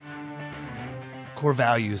core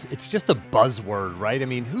values, it's just a buzzword, right? I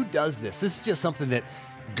mean, who does this? This is just something that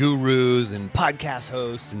gurus and podcast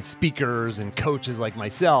hosts and speakers and coaches like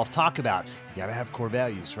myself talk about. You got to have core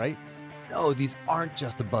values, right? No, these aren't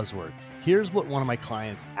just a buzzword. Here's what one of my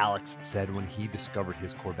clients, Alex, said when he discovered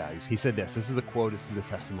his core values. He said this is a quote, this is a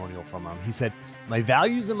testimonial from him. He said, "My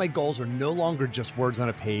values and my goals are no longer just words on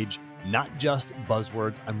a page, not just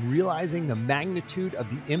buzzwords. I'm realizing the magnitude of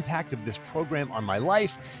the impact of this program on my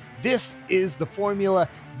life. This is the formula.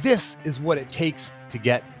 This is what it takes to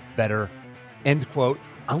get better." End quote.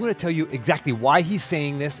 I'm going to tell you exactly why he's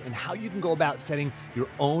saying this and how you can go about setting your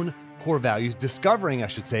own core values, discovering, I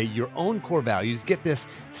should say, your own core values, get this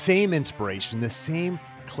same inspiration, the same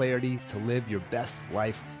clarity to live your best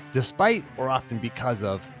life, despite or often because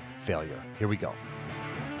of failure. Here we go.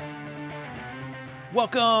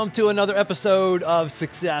 Welcome to another episode of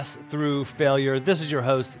Success Through Failure. This is your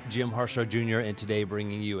host, Jim Harshaw Jr., and today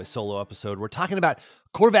bringing you a solo episode. We're talking about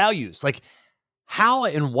core values, like how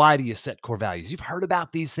and why do you set core values? You've heard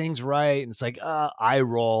about these things, right? And it's like, I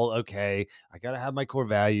roll. Okay, I got to have my core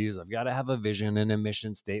values. I've got to have a vision and a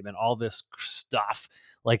mission statement, all this stuff.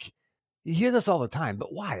 Like, you hear this all the time,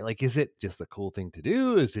 but why? Like, is it just a cool thing to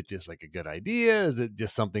do? Is it just like a good idea? Is it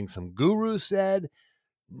just something some guru said?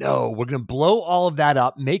 No, we're going to blow all of that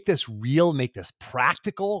up, make this real, make this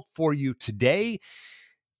practical for you today.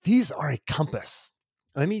 These are a compass.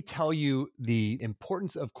 Let me tell you the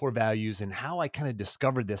importance of core values and how I kind of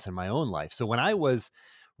discovered this in my own life. So when I was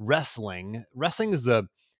wrestling is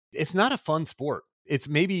it's not a fun sport. It's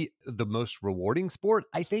maybe the most rewarding sport,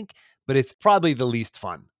 I think, but it's probably the least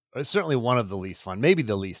fun. Or it's certainly one of the least fun, maybe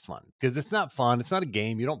the least fun, because it's not fun. It's not a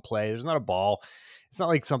game. You don't play. There's not a ball. It's not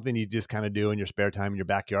like something you just kind of do in your spare time in your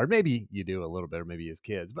backyard. Maybe you do a little bit, or maybe as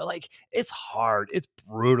kids, but like it's hard. It's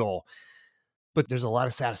brutal. But there's a lot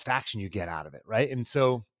of satisfaction you get out of it, right? And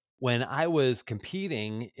so when I was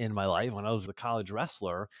competing in my life, when I was a college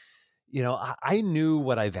wrestler, I knew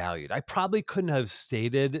what I valued. I probably couldn't have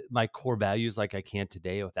stated my core values like I can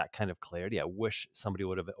today with that kind of clarity. I wish somebody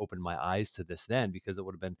would have opened my eyes to this then, because it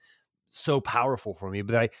would have been so powerful for me.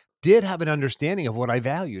 But I did have an understanding of what I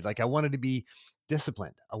valued. Like, I wanted to be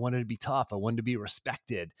disciplined. I wanted to be tough. I wanted to be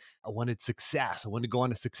respected. I wanted success. I wanted to go on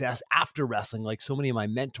to success after wrestling, like so many of my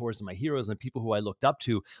mentors and my heroes and people who I looked up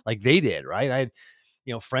to, like they did, right? I had,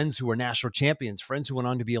 friends who were national champions, friends who went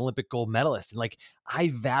on to be Olympic gold medalists. And like,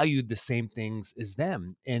 I valued the same things as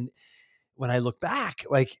them. And when I look back,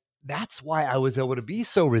 like, that's why I was able to be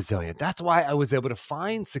so resilient. That's why I was able to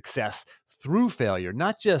find success through failure,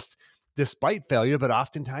 not just despite failure, but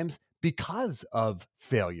oftentimes because of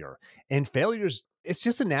failure. And it's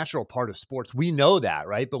just a natural part of sports. We know that,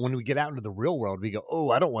 right? But when we get out into the real world, we go, oh,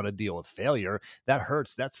 I don't want to deal with failure. That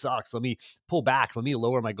hurts. That sucks. Let me pull back. Let me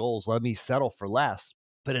lower my goals. Let me settle for less.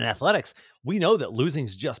 But in athletics, we know that losing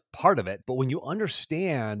is just part of it. But when you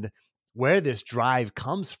understand where this drive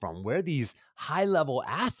comes from, where these high-level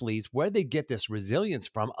athletes, where they get this resilience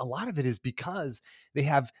from, a lot of it is because they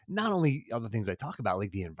have not only other things I talk about,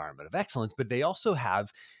 like the environment of excellence, but they also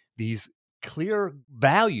have these clear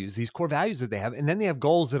values, these core values that they have, and then they have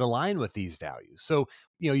goals that align with these values. So,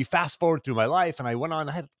 you fast forward through my life, and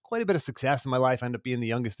I had quite a bit of success in my life. I ended up being the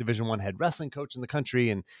youngest Division I head wrestling coach in the country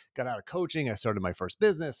and got out of coaching. I started my first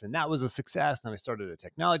business, and that was a success. Then I started a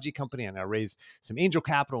technology company, and I raised some angel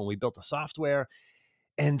capital, and we built a software,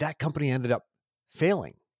 and that company ended up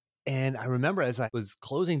failing. And I remember as I was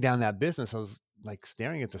closing down that business, I was like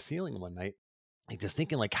staring at the ceiling one night, like just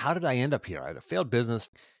thinking, like, how did I end up here? I had a failed business,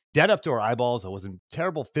 dead up to our eyeballs. I was in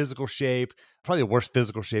terrible physical shape, probably the worst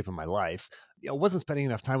physical shape of my life. I wasn't spending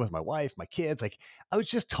enough time with my wife, my kids. Like, I was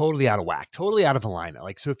just totally out of whack, totally out of alignment.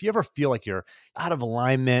 Like, so if you ever feel like you're out of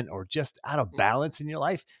alignment or just out of balance in your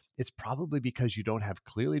life, it's probably because you don't have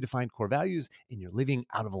clearly defined core values and you're living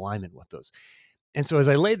out of alignment with those. And so as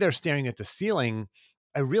I lay there staring at the ceiling,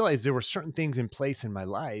 I realized there were certain things in place in my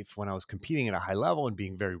life when I was competing at a high level and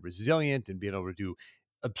being very resilient and being able to do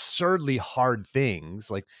absurdly hard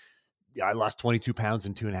things. Like, I lost 22 pounds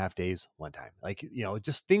in 2.5 days one time. Like,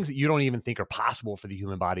 just things that you don't even think are possible for the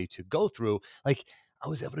human body to go through. Like, I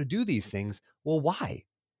was able to do these things. Well, why?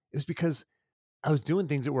 It was because I was doing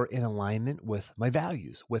things that were in alignment with my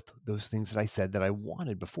values, with those things that I said that I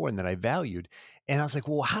wanted before and that I valued. And I was like,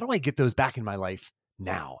 well, how do I get those back in my life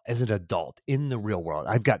now as an adult in the real world?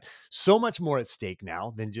 I've got so much more at stake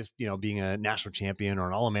now than just, being a national champion or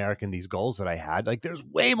an All-American, these goals that I had. Like, there's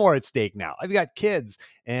way more at stake now. I've got kids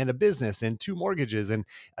and a business and 2 mortgages, and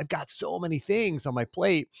I've got so many things on my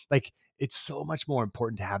plate. Like, it's so much more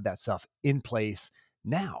important to have that stuff in place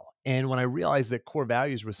now. And when I realized that core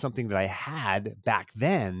values was something that I had back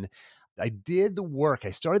then, I did the work.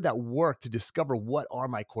 I started that work to discover what are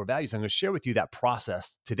my core values. I'm going to share with you that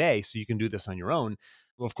process today so you can do this on your own.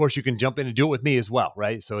 Well, of course, you can jump in and do it with me as well,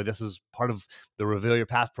 right? So this is part of the Reveal Your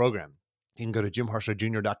Path program. You can go to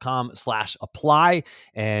jimharshawjr.com/apply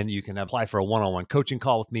and you can apply for a one-on-one coaching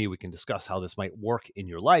call with me. We can discuss how this might work in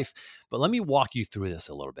your life. But let me walk you through this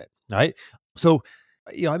a little bit. All right. So,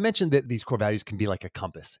 I mentioned that these core values can be like a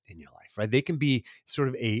compass in your life, right? They can be sort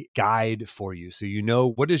of a guide for you. So you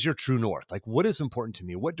know, what is your true north? Like, what is important to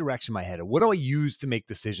me? What direction am I headed? What do I use to make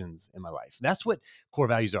decisions in my life? That's what core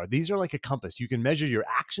values are. These are like a compass. You can measure your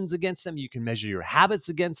actions against them. You can measure your habits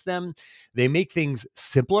against them. They make things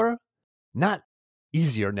simpler, not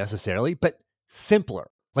easier necessarily, but simpler.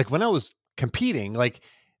 Like when I was competing, like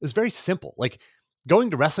it was very simple. Like going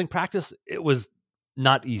to wrestling practice, it was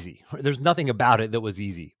not easy. There's nothing about it that was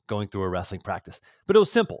easy going through a wrestling practice, but it was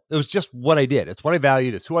simple. It was just what I did. It's what I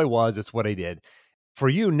valued. It's who I was. It's what I did. For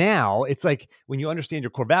you now, it's like when you understand your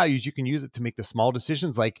core values, you can use it to make the small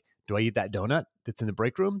decisions like, do I eat that donut that's in the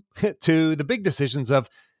break room? To the big decisions of,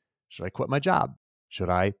 should I quit my job? Should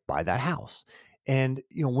I buy that house? And,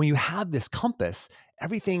 when you have this compass,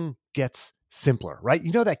 everything gets simpler, right?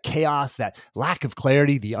 You know, that chaos, that lack of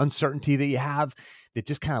clarity, the uncertainty that you have that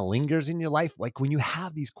just kind of lingers in your life. Like when you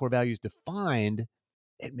have these core values defined,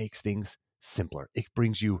 it makes things simpler. It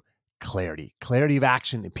brings you clarity of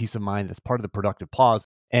action and peace of mind. That's part of the productive pause.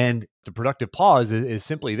 And the productive pause is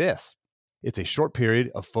simply this. It's a short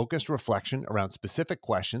period of focused reflection around specific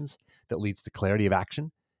questions that leads to clarity of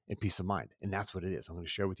action and peace of mind. And that's what it is. I'm going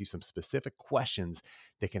to share with you some specific questions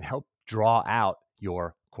that can help draw out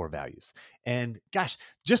your core values. And gosh,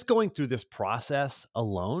 just going through this process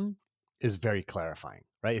alone is very clarifying,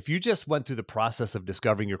 right? If you just went through the process of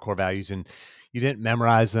discovering your core values and you didn't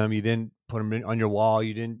memorize them, you didn't put them on your wall,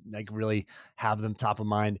 you didn't really have them top of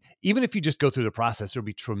mind, even if you just go through the process, there'll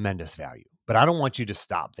be tremendous value. But I don't want you to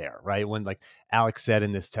stop there, right? When like Alex said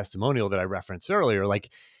in this testimonial that I referenced earlier,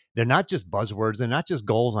 like they're not just buzzwords. They're not just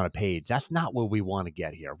goals on a page. That's not what we want to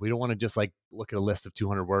get here. We don't want to just like look at a list of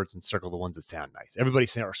 200 words and circle the ones that sound nice. Everybody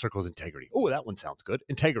circles integrity. Oh, that one sounds good.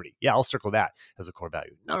 Integrity. Yeah, I'll circle that as a core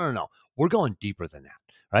value. No. We're going deeper than that,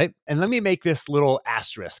 right? And let me make this little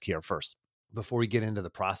asterisk here first before we get into the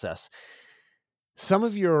process. Some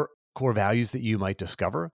of your core values that you might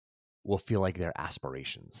discover will feel like they're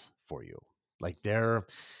aspirations for you. Like they're,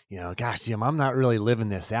 gosh, Jim, I'm not really living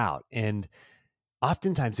this out. And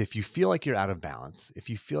oftentimes, if you feel like you're out of balance, if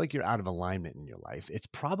you feel like you're out of alignment in your life, it's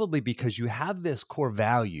probably because you have this core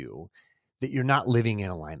value that you're not living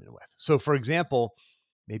in alignment with. So for example,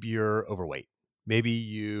 maybe you're overweight, maybe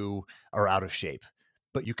you are out of shape,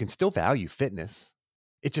 but you can still value fitness.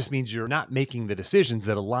 It just means you're not making the decisions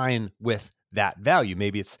that align with that value.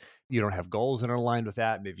 Maybe it's you don't have goals that are aligned with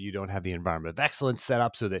that. Maybe you don't have the environment of excellence set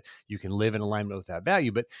up so that you can live in alignment with that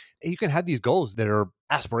value. But you can have these goals that are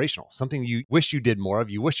aspirational, something you wish you did more of,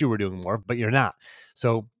 you wish you were doing more of, but you're not.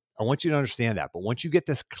 So I want you to understand that. But once you get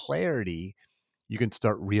this clarity, you can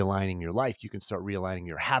start realigning your life. You can start realigning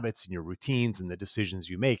your habits and your routines and the decisions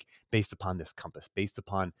you make based upon this compass, based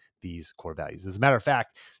upon these core values. As a matter of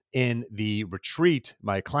fact, in the retreat,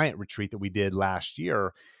 my client retreat that we did last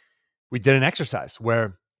year, we did an exercise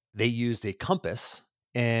where they used a compass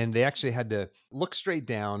and they actually had to look straight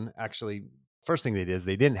down. Actually, first thing they did is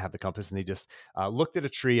they didn't have the compass and they just looked at a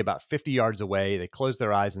tree about 50 yards away. They closed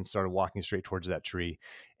their eyes and started walking straight towards that tree,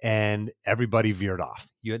 and everybody veered off.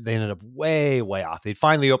 They ended up way, way off. They'd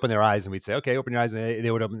finally open their eyes and we'd say, okay, open your eyes. And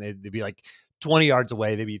they would open, they'd be like 20 yards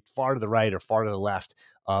away. They'd be far to the right or far to the left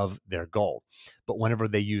of their goal. But whenever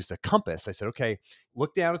they used a compass, I said, okay,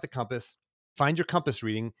 look down at the compass, find your compass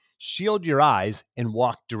reading, shield your eyes, and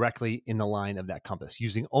walk directly in the line of that compass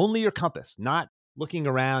using only your compass, not looking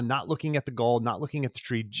around, not looking at the goal, not looking at the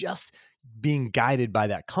tree, just being guided by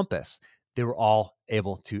that compass. They were all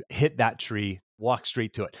able to hit that tree, walk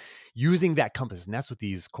straight to it using that compass. And that's what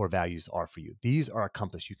these core values are for you. These are a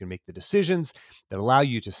compass. You can make the decisions that allow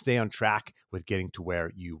you to stay on track with getting to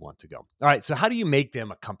where you want to go. All right. So how do you make them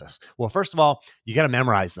a compass? Well, first of all, you got to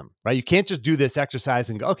memorize them, right? You can't just do this exercise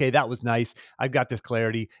and go, okay, that was nice. I've got this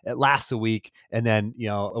clarity. It lasts a week. And then,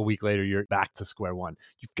 a week later, you're back to square one.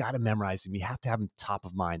 You've got to memorize them. You have to have them top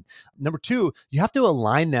of mind. Number two, you have to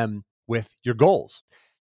align them with your goals.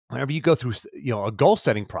 Whenever you go through, a goal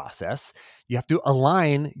setting process, you have to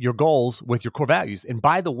align your goals with your core values. And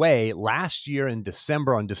by the way, last year in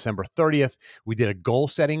December, on December 30th, we did a goal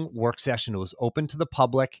setting work session. It was open to the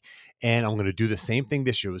public, and I'm going to do the same thing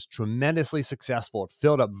this year. It was tremendously successful. It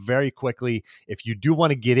filled up very quickly. If you do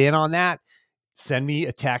want to get in on that, send me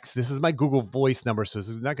a text. This is my Google Voice number, so this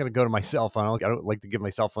is not going to go to my cell phone. I don't like to give my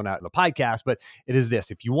cell phone out in the podcast, but it is this.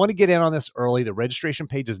 If you want to get in on this early, the registration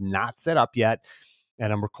page is not set up yet.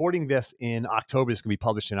 And I'm recording this in October. It's going to be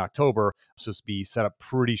published in October. So it's be set up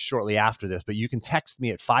pretty shortly after this. But you can text me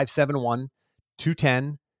at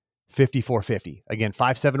 571-210-5450. Again,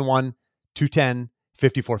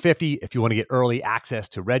 571-210-5450 if you want to get early access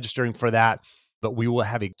to registering for that. But we will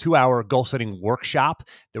have a 2-hour goal setting workshop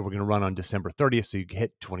that we're going to run on December 30th. So you can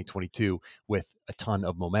hit 2022 with a ton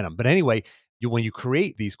of momentum. But anyway, when you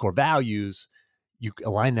create these core values, you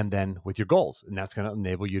align them then with your goals. And that's going to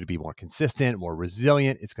enable you to be more consistent, more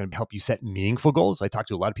resilient. It's going to help you set meaningful goals. I talk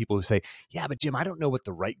to a lot of people who say, yeah, but Jim, I don't know what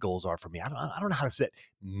the right goals are for me. I don't know how to set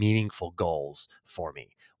meaningful goals for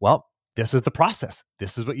me. Well, this is the process.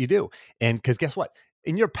 This is what you do. And because guess what?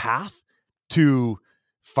 In your path to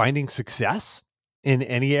finding success in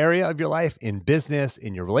any area of your life, in business,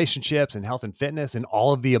 in your relationships, in health and fitness, and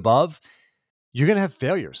all of the above, you're going to have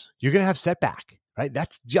failures. You're going to have setback, right?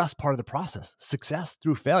 That's just part of the process. Success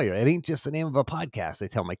through failure. It ain't just the name of a podcast. I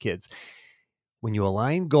tell my kids, when you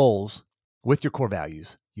align goals with your core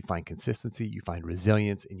values, you find consistency, you find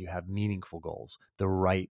resilience, and you have meaningful goals, the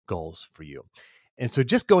right goals for you. And so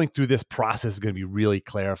just going through this process is going to be really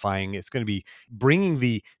clarifying. It's going to be bringing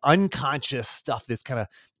the unconscious stuff that's kind of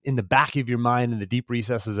in the back of your mind and the deep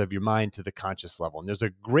recesses of your mind to the conscious level. And there's a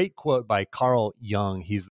great quote by Carl Jung.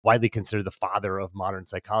 He's widely considered the father of modern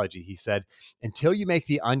psychology. He said, until you make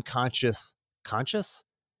the unconscious conscious,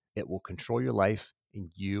 it will control your life and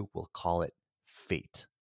you will call it fate.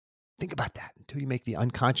 Think about that. Until you make the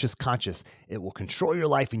unconscious conscious, it will control your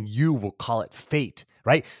life and you will call it fate,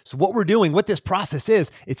 right? So what we're doing, what this process is,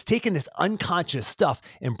 it's taking this unconscious stuff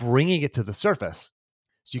and bringing it to the surface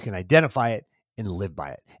so you can identify it and live by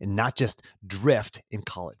it and not just drift and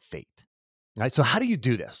call it fate, right? So how do you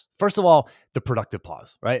do this? First of all, the productive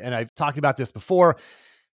pause, right? And I've talked about this before.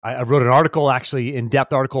 I wrote an article, actually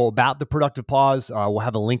in-depth article about the productive pause. We'll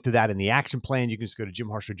have a link to that in the action plan. You can just go to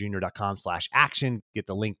jimharshawjr.com/action, get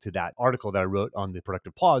the link to that article that I wrote on the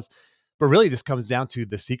productive pause. But really, this comes down to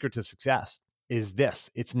the secret to success is this.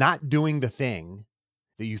 It's not doing the thing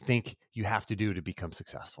that you think you have to do to become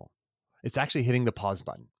successful. It's actually hitting the pause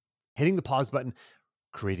button. Hitting the pause button,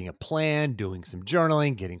 creating a plan, doing some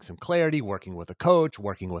journaling, getting some clarity, working with a coach,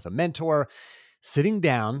 working with a mentor, sitting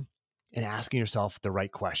down and asking yourself the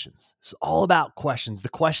right questions. It's all about questions, the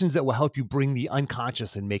questions that will help you bring the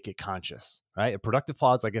unconscious and make it conscious, right? A productive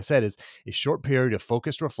pause, like I said, is a short period of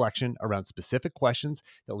focused reflection around specific questions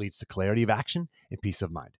that leads to clarity of action and peace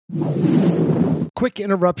of mind. Quick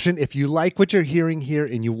interruption. If you like what you're hearing here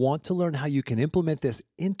and you want to learn how you can implement this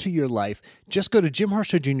into your life, just go to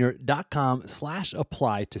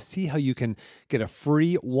jimharshawjr.com/apply to see how you can get a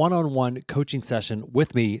free one-on-one coaching session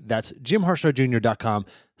with me. That's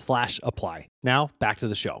jimharshawjr.com/apply. Now back to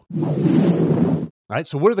the show. All right.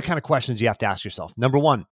 So what are the kind of questions you have to ask yourself? Number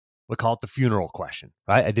one, we call it the funeral question,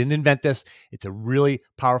 right? I didn't invent this. It's a really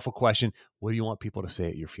powerful question. What do you want people to say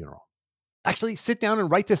at your funeral? Actually, sit down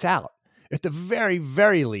and write this out. At the very,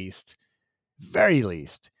 very least,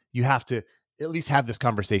 you have to at least have this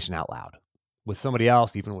conversation out loud with somebody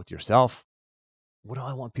else, even with yourself. What do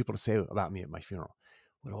I want people to say about me at my funeral?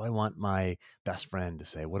 What do I want my best friend to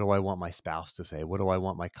say? What do I want my spouse to say? What do I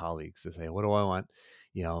want my colleagues to say? What do I want,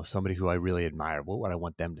 somebody who I really admire? What would I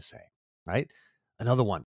want them to say, right? Another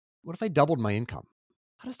one, what if I doubled my income?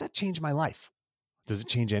 How does that change my life? Does it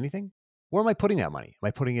change anything? Where am I putting that money? Am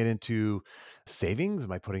I putting it into savings?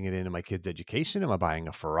 Am I putting it into my kids' education? Am I buying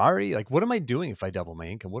a Ferrari? Like, what am I doing if I double my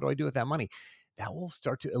income? What do I do with that money? That will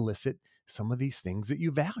start to elicit some of these things that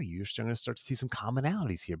you value. You're going to start to see some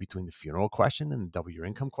commonalities here between the funeral question and the double your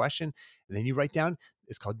income question. And then you write down,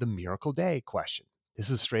 it's called the miracle day question. This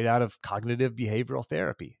is straight out of cognitive behavioral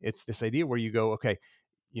therapy. It's this idea where you go, okay,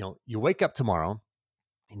 you wake up tomorrow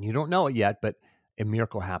and you don't know it yet, but a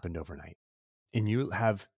miracle happened overnight. And you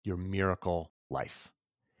have your miracle life.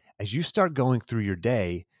 As you start going through your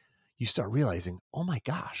day, you start realizing, oh my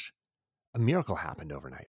gosh, a miracle happened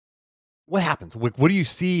overnight. What happens? What do you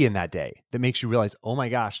see in that day that makes you realize, oh my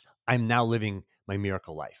gosh, I'm now living my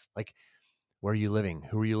miracle life? Like, where are you living?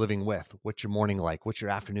 Who are you living with? What's your morning like? What's your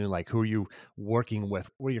afternoon like? Who are you working with?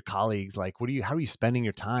 What are your colleagues like? How are you spending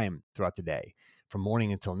your time throughout the day from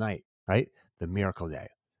morning until night, right? The miracle day.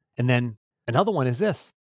 And then another one is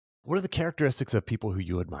this. What are the characteristics of people who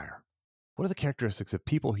you admire? What are the characteristics of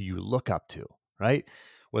people who you look up to, right?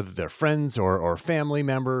 Whether they're friends or family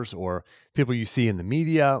members or people you see in the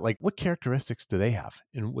media, like what characteristics do they have?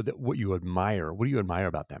 And what you admire? What do you admire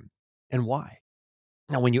about them? And why?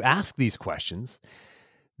 Now, when you ask these questions,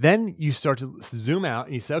 Then you start to zoom out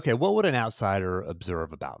and you say, okay, what would an outsider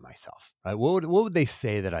observe about myself? Right? What would they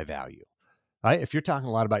say that I value? Right? If you're talking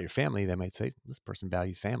a lot about your family, they might say this person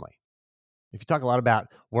values family. If you talk a lot about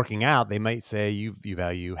working out, they might say you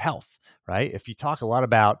value health, right? If you talk a lot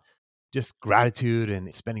about just gratitude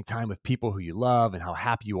and spending time with people who you love and how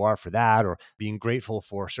happy you are for that, or being grateful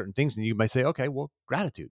for certain things, and you might say, okay, well,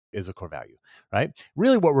 gratitude is a core value, right?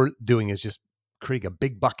 Really, what we're doing is just creating a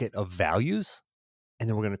big bucket of values, and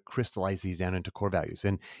then we're going to crystallize these down into core values.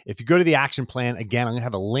 And if you go to the action plan, again, I'm going to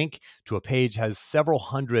have a link to a page has several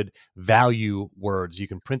hundred value words. You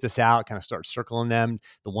can print this out, kind of start circling them,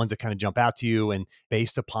 the ones that kind of jump out to you. And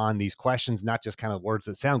based upon these questions, not just kind of words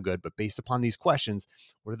that sound good, but based upon these questions,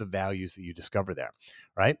 what are the values that you discover there,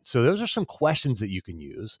 right? So those are some questions that you can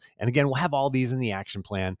use. And again, we'll have all these in the action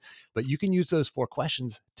plan, but you can use those 4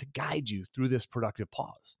 questions to guide you through this productive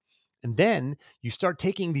pause. And then you start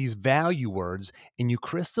taking these value words and you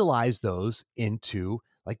crystallize those into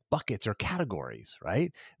like buckets or categories,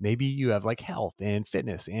 right? Maybe you have like health and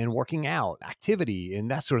fitness and working out, activity, and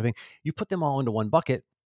that sort of thing. You put them all into one bucket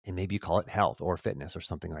and maybe you call it health or fitness or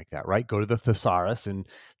something like that, right? Go to the thesaurus and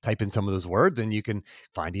type in some of those words and you can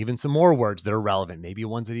find even some more words that are relevant, maybe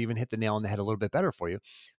ones that even hit the nail on the head a little bit better for you.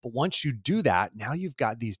 But once you do that, now you've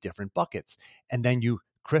got these different buckets, and then you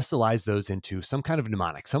crystallize those into some kind of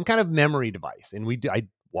mnemonic, some kind of memory device. And I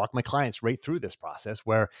walk my clients right through this process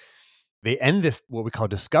where they end this, what we call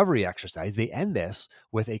discovery exercise. They end this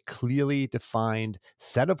with a clearly defined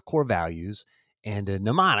set of core values and a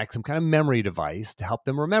mnemonic, some kind of memory device to help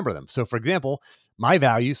them remember them. So for example, my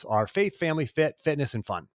values are faith, family, fitness, and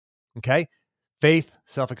fun. Okay. Faith,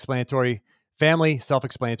 self-explanatory. Family,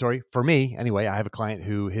 self-explanatory. For me, anyway, I have a client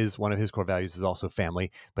who one of his core values is also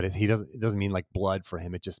family, but it doesn't mean like blood for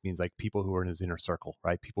him. It just means like people who are in his inner circle,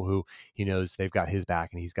 right? People who he knows they've got his back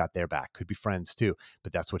and he's got their back. Could be friends too,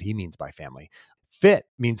 but that's what he means by family. Fit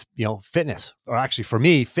means, fitness, or actually for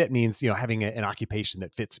me, fit means, having an occupation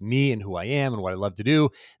that fits me and who I am and what I love to do.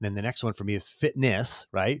 And then the next one for me is fitness,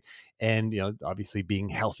 right? And, obviously being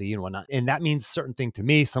healthy and whatnot. And that means certain thing to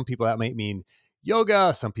me. Some people that might mean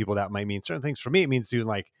yoga. Some people that might mean certain things. For me, it means doing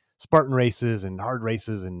like Spartan races and hard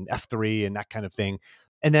races and F3 and that kind of thing.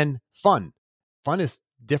 And then fun. Fun is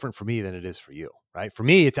different for me than it is for you, right? For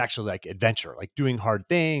me, it's actually like adventure, like doing hard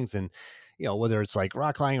things, and whether it's like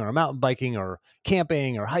rock climbing or mountain biking or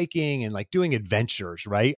camping or hiking and like doing adventures,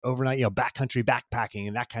 right? Overnight, backcountry backpacking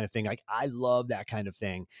and that kind of thing. Like I love that kind of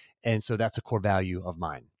thing. And so that's a core value of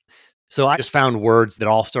mine. So I just found words that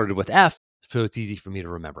all started with F, so it's easy for me to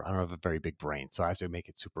remember. I don't have a very big brain, so I have to make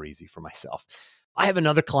it super easy for myself. I have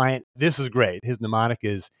another client. This is great. His mnemonic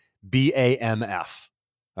is BAMF.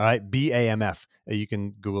 All right, BAMF. You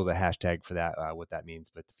can Google the hashtag for that, what that means.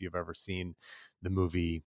 But if you've ever seen the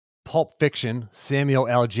movie Pulp Fiction, Samuel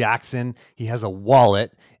L. Jackson, he has a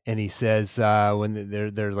wallet, and he says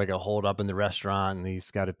when there's like a hold up in the restaurant, and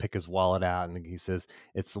he's got to pick his wallet out, and he says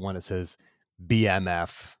it's the one that says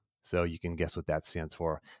BMF. So you can guess what that stands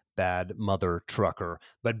for. Bad mother trucker,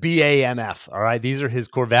 but BAMF. All right. These are his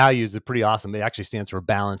core values. It's pretty awesome. It actually stands for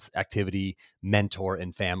balance, activity, mentor,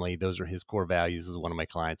 and family. Those are his core values. This is one of my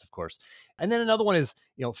clients, of course. And then another one is,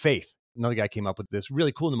 faith. Another guy came up with this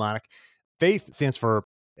really cool mnemonic. Faith stands for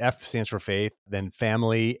F stands for faith, then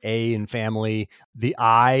family, A in family. The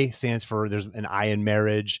I stands for, there's an I in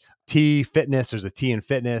marriage. T, fitness, there's a T in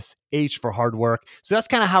fitness. H for hard work. So that's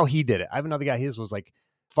kind of how he did it. I have another guy, his was like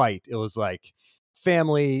fight. It was like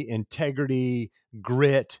family, integrity,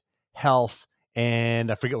 grit, health,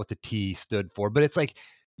 and I forget what the T stood for, but it's like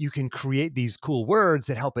you can create these cool words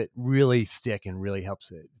that help it really stick and really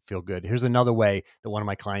helps it feel good. Here's another way that one of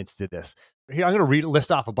my clients did this. Here, I'm going to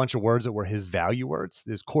list off a bunch of words that were his value words,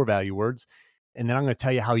 his core value words. And then I'm going to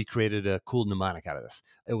tell you how he created a cool mnemonic out of this.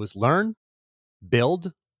 It was learn,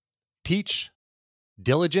 build, teach,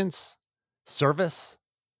 diligence, service,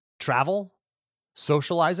 travel,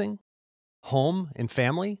 socializing, home and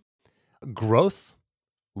family, growth,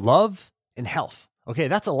 love, and health. Okay,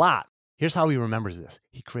 that's a lot. Here's how he remembers this.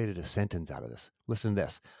 He created a sentence out of this. Listen to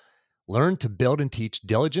this. Learn to build and teach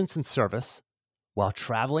diligence and service while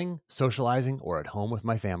traveling, socializing, or at home with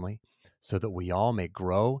my family, so that we all may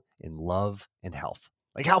grow in love and health.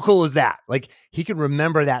 Like, how cool is that? Like, he can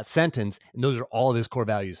remember that sentence, and those are all of his core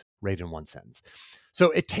values right in one sentence.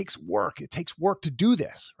 So it takes work. It takes work to do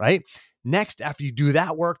this, right? Next, after you do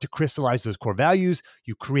that work to crystallize those core values,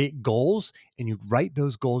 you create goals and you write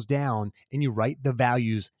those goals down and you write the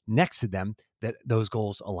values next to them that those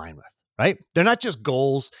goals align with. Right? They're not just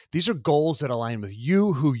goals. These are goals that align with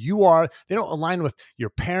you, who you are. They don't align with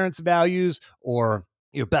your parents' values or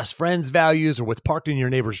your best friend's values or what's parked in your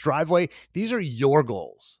neighbor's driveway. These are your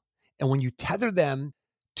goals. And when you tether them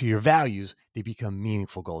to your values, they become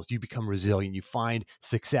meaningful goals. You become resilient. You find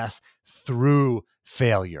success through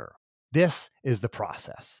failure. This is the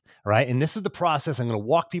process, right? And this is the process I'm going to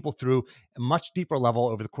walk people through a much deeper level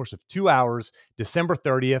over the course of 2 hours, December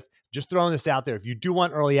 30th. Just throwing this out there. If you do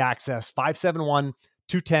want early access,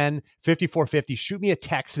 571-210-5450. Shoot me a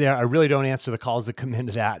text there. I really don't answer the calls that come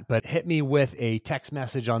into that, but hit me with a text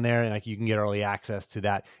message on there and you can get early access to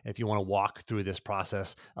that if you want to walk through this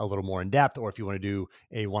process a little more in depth, or if you want to do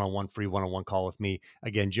a one-on-one free one-on-one call with me.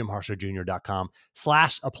 Again,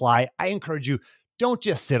 jimharshawjr.com/apply. I encourage you, don't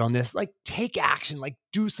just sit on this, like take action, like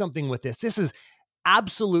do something with this. This is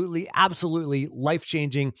absolutely, absolutely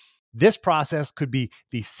life-changing. This process could be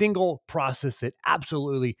the single process that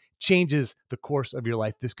absolutely changes the course of your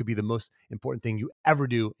life. This could be the most important thing you ever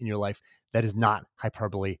do in your life. That is not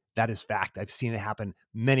hyperbole. That is fact. I've seen it happen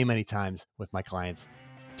many, many times with my clients.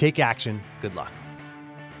 Take action. Good luck.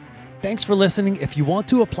 Thanks for listening. If you want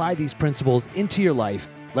to apply these principles into your life,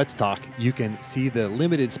 let's talk. You can see the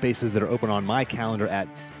limited spaces that are open on my calendar at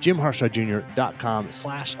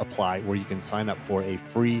jimharshawjr.com/apply, where you can sign up for a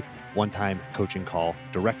free one-time coaching call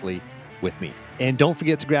directly with me. And don't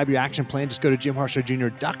forget to grab your action plan. Just go to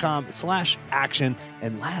jimharshawjr.com/action.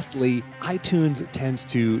 And lastly, iTunes tends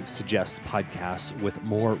to suggest podcasts with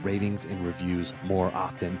more ratings and reviews more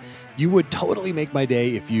often. You would totally make my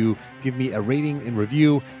day if you give me a rating and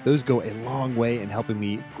review. Those go a long way in helping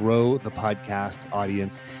me grow the podcast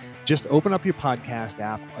audience. Just open up your podcast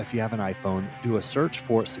app. If you have an iPhone, do a search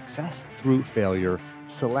for Success Through Failure,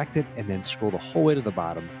 select it, and then scroll the whole way to the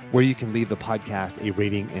bottom where you can leave the podcast a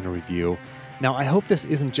rating and a review. Now, I hope this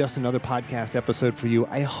isn't just another podcast episode for you.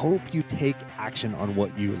 I hope you take action on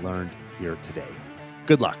what you learned here today.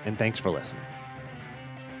 Good luck, and thanks for listening.